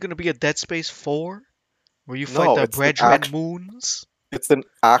 there's gonna be a Dead Space 4? Where you No, fight the it's an Brethren Moons? It's an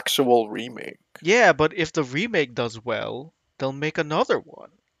actual remake. Yeah, but if the remake does well, they'll make another one.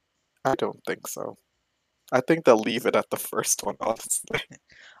 I don't think so. I think they'll leave it at the first one, honestly.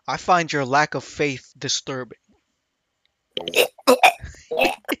 I find your lack of faith disturbing.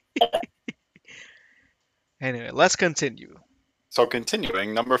 Anyway, let's continue. so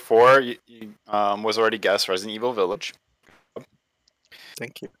continuing. Number 4 was already guessed. Resident Evil Village.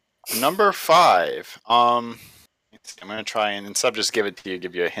 Thank you. Number 5. I'm gonna try and instead of just give it to you,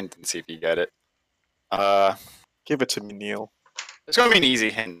 give you a hint and see if you get it. Give it to me, Neil. It's gonna be an easy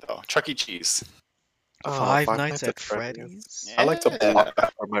hint though. Chuck E. Cheese. Five Nights at Freddy's. I like to Yeah. block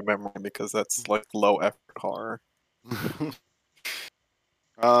that from my memory because that's like low effort horror.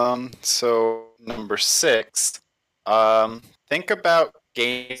 So number 6. Think about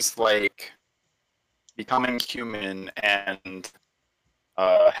games like Becoming Human and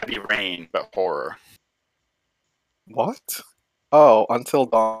Heavy Rain, but horror. What? Oh, Until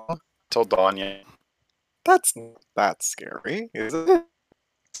Dawn. Till Dawn, yeah. That's not that scary, is it?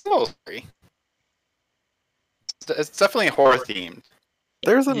 It's a little scary. It's definitely horror themed.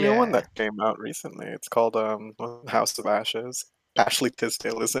 There's a new one Yeah. that came out recently. It's called House of Ashes. Ashley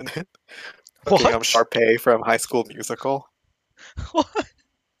Tisdale is in it. Looking What? Sharpay from High School Musical. What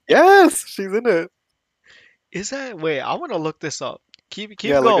Yes, she's in it. is that? Wait, I want to look this up. Keep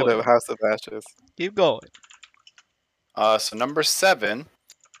Yeah, look at going. it, House of Ashes. Keep going. So number 7,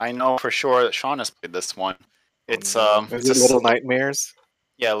 I know for sure that Sean has played this one. It's Is it Little Nightmares?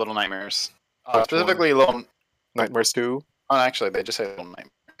 yeah, Little Nightmares. Which one? Specifically Little. Nightmares 2? Oh, actually, they just say Little Nightmares.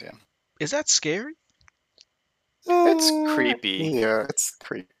 Yeah, Is that scary? it's creepy. Yeah, it's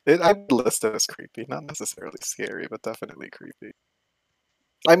creepy. I'd list it as creepy, not necessarily scary, but definitely creepy.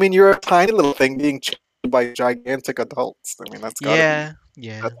 I mean, you're a tiny little thing being chased by gigantic adults. I mean, that's gotta Yeah, be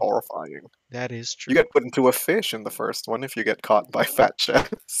yeah, that's horrifying. that is You true. get put into a fish in the first one if you get caught by fat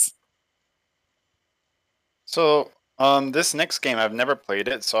chefs. So this next game I've never played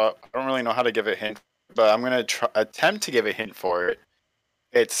it, so I don't really know how to give a hint. But I'm gonna attempt to give a hint for it.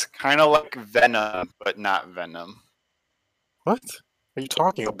 It's kind of like Venom, but not Venom. What are you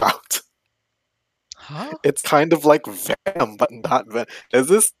talking about? Huh? It's kind of like Venom, but not Venom. Is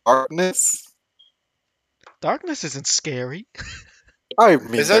this Darkness? Darkness isn't scary. I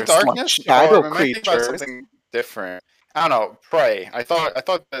mean, Is that there's Darkness? like shadow Or am I thinking about creatures. something different? I don't know. Prey. I thought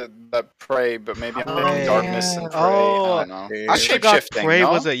that Prey, but maybe I'm thinking Prey. Darkness and Prey. Oh, I don't know. okay. I It's forgot shape-shifting, Prey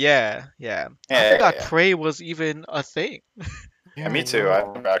no? was a yeah. I Yeah, forgot yeah. Prey was even a thing. Yeah, me too.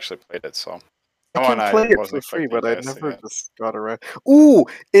 I've never actually played it, so I that can one play it wasn't for free, expecting but I you guys to never get. just got around. Ooh,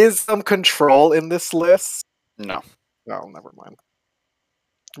 is some Control in this list? No. No, never mind.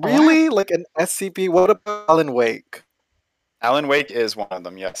 What? Really? Like an SCP? What about Alan Wake? Alan Wake is one of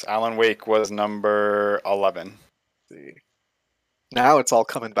them. Yes, Alan Wake was number 11. See. Now it's all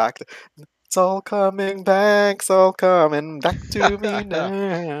coming back. It's all coming back. It's all coming back to me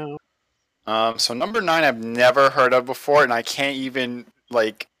now. So number 9 I've never heard of before, and I can't even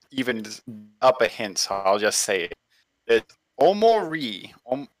up a hint, so I'll just say it. It's Omori.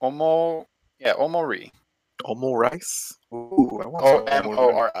 Omori. Omo Rice? Ooh, I want some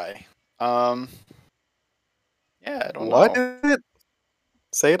Omo Rice. Omori. Yeah, I don't What know. is it?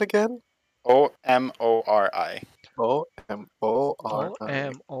 Say it again. Omori. Omori. OMO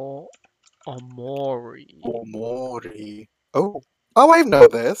Omori. Omori. Oh, I know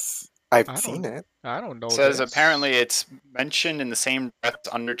this. I've I seen don't it. I don't know It says this. apparently it's mentioned in the same breath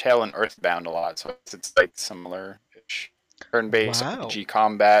as Undertale and Earthbound a lot, so it's like similar-ish. Turn-based Wow. RPG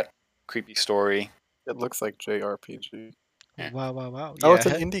combat, creepy story. It looks like JRPG. Yeah. Wow. Oh, it's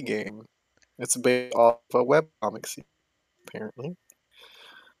an Yeah. indie game. It's based off a webcomic series, apparently.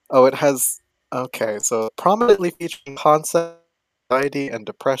 Oh, it has. Okay, so prominently featuring concept, anxiety, and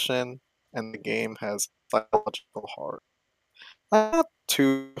depression, and the game has psychological horror. I'm not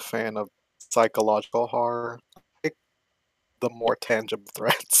too a fan of psychological horror. I like the more tangible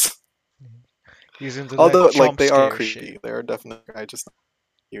threats. He's into Although, that like, jump they are scare creepy. shit. They are definitely. I just not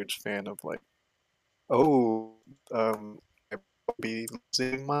a huge fan of like, oh, I be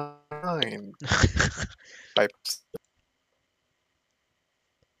losing my mind types.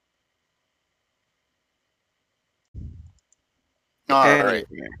 All right.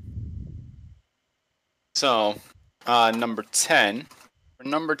 Anyway. So, number 10. For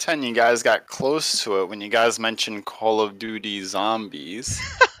number 10, you guys got close to it when you guys mentioned Call of Duty Zombies.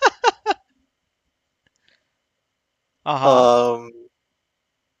 Uh-huh.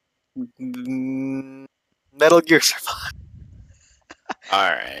 Metal Gear Survive. All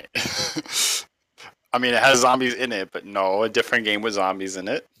right. I mean, it has zombies in it, but no, a different game with zombies in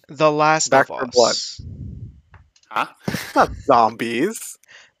it. The Last Back of 4 Blood. Us. Huh? Not zombies.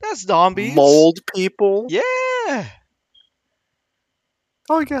 That's zombies. Mold people. Yeah.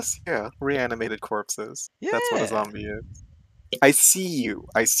 Oh, I guess, yeah. Reanimated corpses. That's what a Yeah. zombie is. I see you.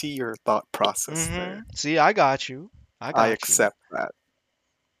 I see your thought process there. See, I got you. I got I you. accept that.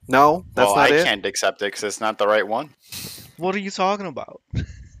 No, that's Well, not I it. can't accept it because it's not the right one. What are you talking about?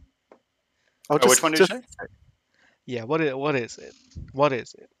 Oh, Which one did you say? Yeah, what is it? What is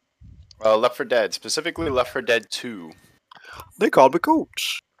it? Left 4 Dead, specifically Left 4 Dead 2. They called me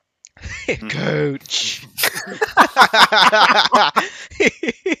Coach. Coach.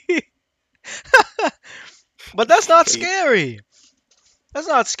 But that's not scary. That's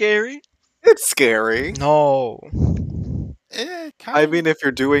not scary. It's scary. No. I mean, if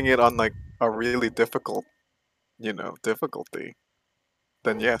you're doing it on like a really difficult, difficulty,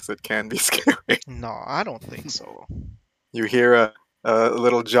 then yes, it can be scary. No, I don't think so. You hear a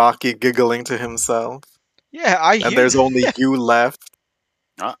little jockey giggling to himself, Yeah, I hear. and there's only you left.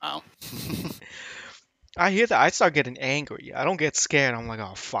 Uh-oh. I hear that. I start getting angry. I don't get scared. I'm like,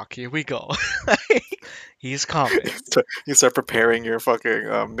 oh fuck, here we go. He's coming. You start preparing your fucking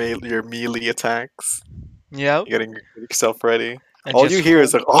your melee attacks. Yep. You're getting yourself ready. And All just you hear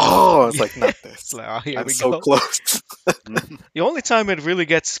is like, oh, it's like not this. It's like, oh, here I'm we so go. close. The only time it really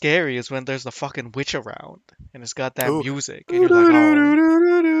gets scary is when there's the fucking witch around and it's got that Ooh. music, and you're like,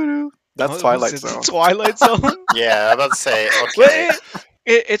 oh, That's what was Twilight it? Zone. Twilight Zone. Yeah, I'm about to say, But okay.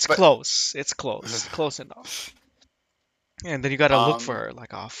 it's But- close. It's close enough. And then you gotta look for her, like,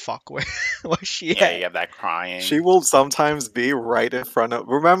 oh fuck, where's she Yeah, at? you have that crying. She will sometimes be right in front of.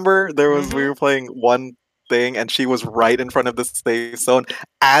 Remember, there was we Mhm. were playing one thing, and she was right in front of the safe zone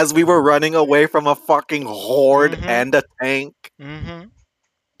as we were running away from a fucking horde Mhm. and a tank. Mm-hmm.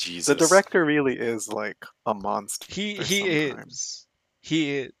 Jesus. The director really is like a monster. He sometimes. is.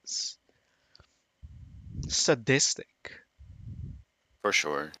 He is sadistic. For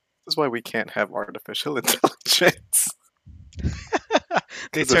sure. This is why we can't have artificial intelligence.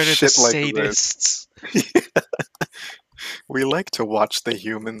 They 'Cause of turn into shit like this. sadists. We like to watch the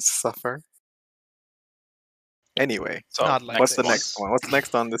humans suffer. Anyway, So, Not like what's the this. next one? What's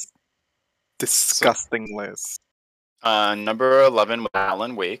next on this disgusting list? Number 11 was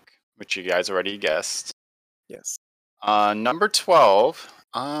Alan Wake, which you guys already guessed. Yes. Number 12,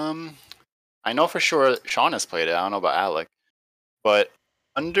 I know for sure Sean has played it. I don't know about Alec, but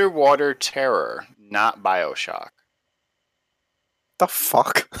Underwater Terror, not BioShock. The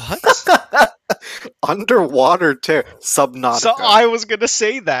fuck? What? Underwater terror. Subnautica. So I was gonna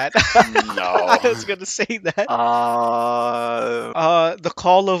say that. No. I was gonna say that. The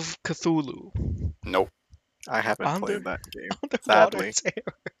Call of Cthulhu. Nope. I haven't Under- played that game. Underwater Sadly.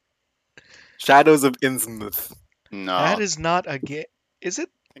 Terror. Shadows of Innsmouth. No. That is not a game. Is it?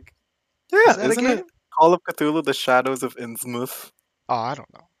 Yeah, Is that a isn't game? it Call of Cthulhu, The Shadows of Innsmouth? Oh, I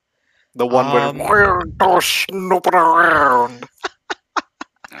don't know. The one Um, where we're snooping around.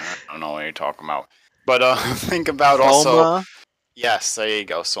 I don't know what you're talking about. But think about also. Soma? Yes, there you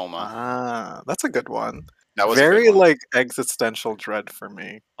go, Soma. Ah, that's a good one. That was a Very good one. like existential dread for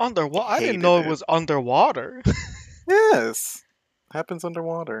me. Underwater. I didn't Hated know it it. was underwater. Yes. Happens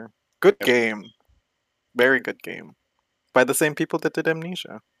underwater. Good Yep. game. Very good game. By the same people that did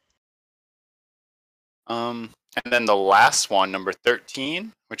Amnesia. And then the last one, number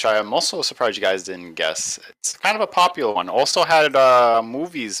 13, which I am also surprised you guys didn't guess. It's kind of a popular one. Also had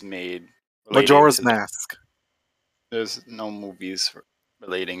movies made. relating Majora's to- Mask. There's no movies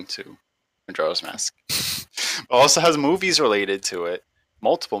relating to Majora's Mask. But also has movies related to it.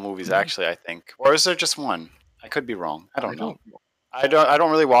 Multiple movies, Mhm. actually, I think. Or is there just one? I could be wrong. I don't know. know. I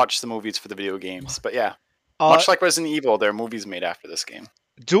don't really watch the movies for the video games. But yeah, much like Resident Evil, there are movies made after this game.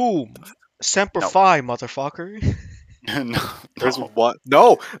 Doom. Semper No. Fi, motherfucker. No, There's no. one.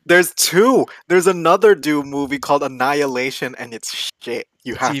 No, there's two. There's another Doom movie called Annihilation, and it's shit.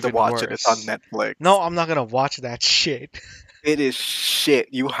 You have to even watch it. It's on worse. Netflix. No, I'm not gonna watch that shit. It is shit.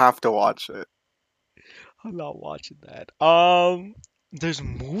 You have to watch it. I'm not watching that. There's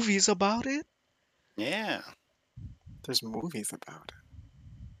movies about it. Yeah. There's movies about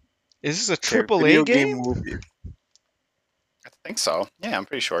it. Is this a They're triple video A game? movies. I think so. Yeah, I'm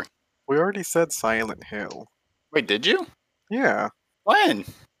pretty sure. We already said Silent Hill. Wait, did you? Yeah, When?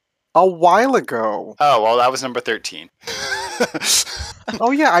 a while ago. Oh, well, that was number 13.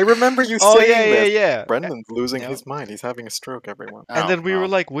 Oh yeah, I remember you Oh saying yeah, yeah, this. yeah. Brendan's losing Yeah. his mind. He's having a stroke, everyone. And then we Oh, were oh.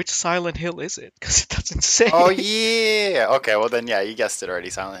 like, which Silent Hill is it? Because it doesn't say. Oh, yeah. Okay, well, then, yeah, you guessed it already,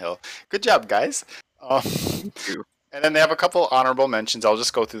 Silent Hill. Good job, guys. Thank you. And then they have a couple honorable mentions. I'll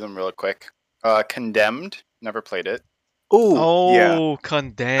just go through them real quick. Condemned. Never played it. Ooh, Oh, yeah,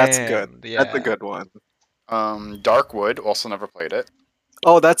 Condemned. that's good. Yeah. That's a good one. Darkwood. Also never played it.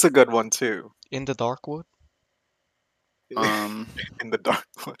 Oh, that's a good one too. In the Darkwood. Um, In the dark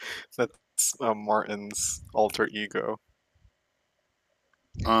one. That's Martin's alter ego.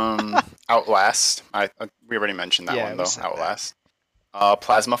 Outlast. We already mentioned that Yeah, one, we though. said that. Outlast.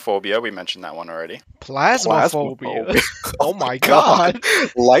 Plasmaphobia. We mentioned that one already. Plasmaphobia. Plasmaphobia. Oh my god.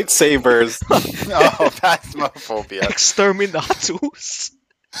 Lightsabers. Oh, Phasmophobia. Exterminatus.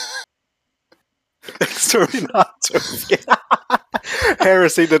 Exterminatus. Yeah.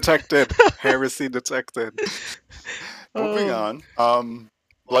 Heresy detected. Heresy detected. Moving Um, on.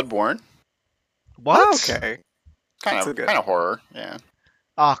 Bloodborne. What? Okay. Kind That's of a good- horror. Yeah.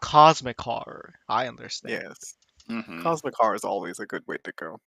 Ah, cosmic horror. I understand. Yes. hmm Cosmic horror is always a good way to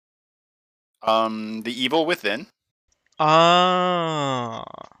go. The Evil Within. Ah.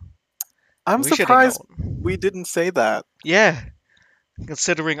 I'm we should've surprised known. we didn't say that. Yeah.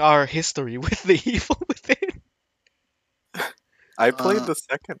 Considering our history with the evil within. I played Uh, the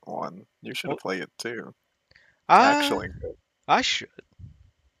second one. You should Well, play it too. It's I actually good. I should,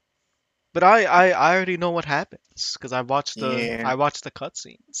 but I already know what happens because Yeah, I watched the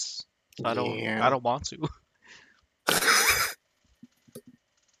cutscenes. So I yeah. don't want to.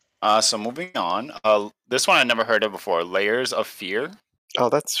 so moving on. This one I never heard of before. Layers of Fear. Oh,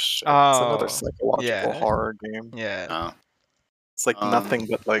 that's shit. It's another Oh, psychological yeah, horror game. yeah. Uh, It's like nothing um,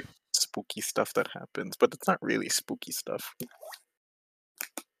 but like spooky stuff that happens, but it's not really spooky stuff.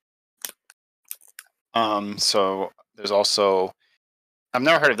 so there's also I've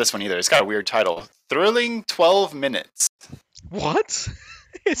never heard of this one either. It's got a weird title. Thrilling 12 minutes. What?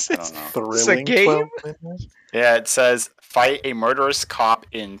 Is I don't this know. this a Thrilling game? 12 minutes? Yeah, it says fight a murderous cop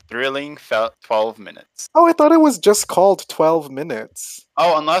in thrilling 12 minutes. Oh, I thought it was just called 12 minutes.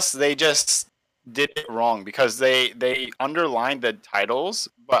 Oh, unless they just did it wrong because they underlined the titles,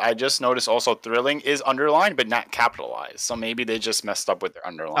 but I just noticed also thrilling is underlined but not capitalized. So maybe they just messed up with their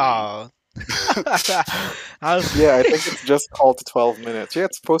underlining. Oh. I was- Yeah, I think it's just called 12 minutes. Yeah,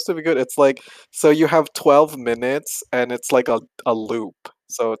 it's supposed to be good. It's like, so you have 12 minutes and it's like a loop.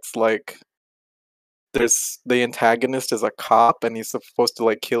 So it's like, there's the antagonist is a cop and he's supposed to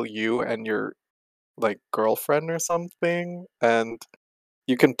like kill you and your like girlfriend or something. And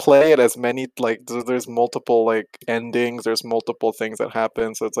you can play it as many like there's multiple like endings, there's multiple things that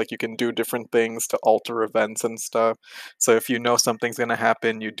happen, so it's like you can do different things to alter events and stuff. So if you know something's gonna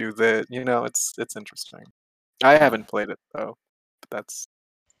happen, you do that. It's interesting. I haven't played it though, but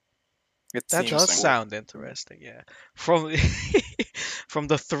it That seems does Interesting. cool. sound interesting, yeah. From from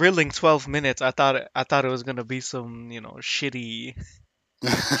the thrilling 12 minutes, I thought it was gonna be some, shitty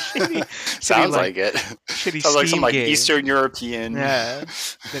shitty shitty Sounds like like it. shitty Sounds like some Steam like game. Eastern European. Yeah.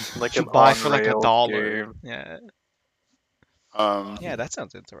 That Like you an buy on for like rails $1. game. Yeah. um, Yeah, that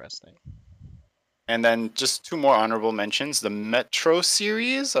sounds interesting. and then just two more honorable mentions. The Metro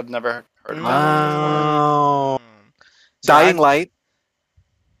series. I've never heard of that one before. Wow. See, Dying I've Light.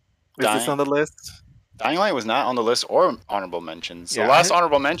 Is this Dying on the list? Dying Light was not on the list or honorable mentions. The yeah, last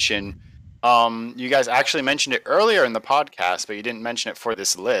honorable mention, you guys actually mentioned it earlier in the podcast, but you didn't mention it for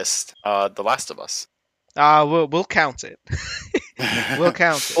this list. The Last of Us. we'll count it. We'll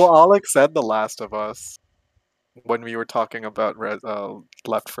count it. Well, Alex said The Last of Us when we were talking about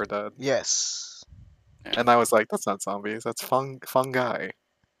Left 4 Dead. Yes. And I was like, that's not zombies, that's fungi.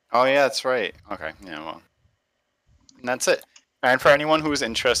 Oh yeah, that's right. Okay, yeah, well, and that's it. And for anyone who's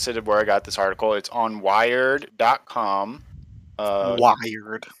interested in where I got this article, it's on Wired.com.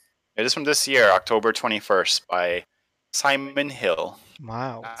 Wired. It is from this year, October 21st, by Simon Hill.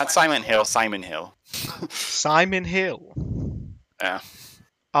 Wow. Not Silent Hill, Simon Hill. Simon Hill. Yeah,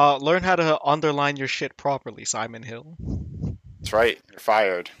 Learn how to underline your shit properly, Simon Hill. that's right. You're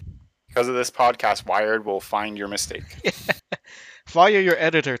fired. Because of this podcast, Wired will find your mistake. Fire your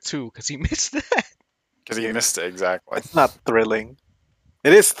editor too, because he missed that. Because he missed it, exactly. It's not thrilling.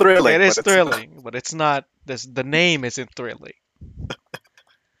 It is thrilling. It is but it's not thrilling, but it's not. The name isn't thrilling.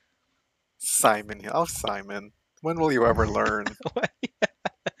 Simon Hill. Oh, Simon. When will you ever learn?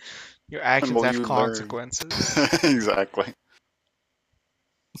 Your actions will have you learn? consequences. Exactly.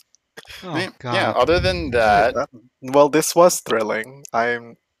 Oh Yeah, God. other than that, Well, this was thrilling.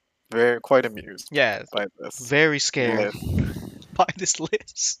 I'm quite amused Yeah, by this. very scared by this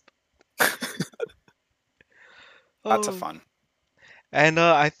list. lots Oh. of fun. And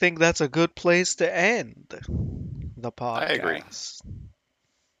I think that's a good place to end the podcast. I agree.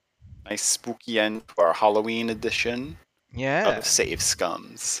 Nice spooky end to our Halloween edition Yeah. of Save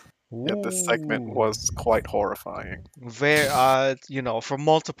Scums. Yeah, this segment Ooh. was quite horrifying. Very, for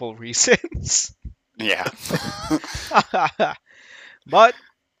multiple reasons. Yeah. But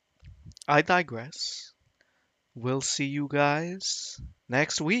I digress. We'll see you guys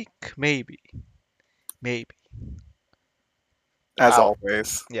next week, maybe. Maybe. As I'll-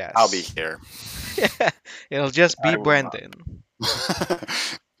 always. Yes. I'll be here. It'll just I be will Brendan.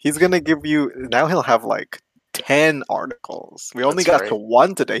 He's gonna give you now. He'll have like 10 articles. We only That's got to right.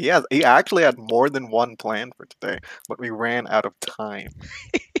 one today. He actually had more than one planned for today, but we ran out of time.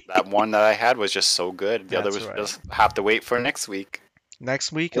 That one that I had was just so good. The other That's was right. just have to wait for next week.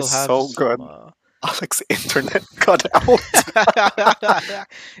 Next week It's you'll have so some, good. Alex, internet cut out.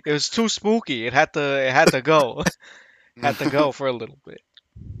 It was too spooky. It had to go. Had to go for a little bit.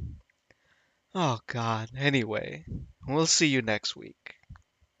 Oh God. Anyway, we'll see you next week.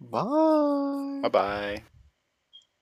 Bye. Bye bye.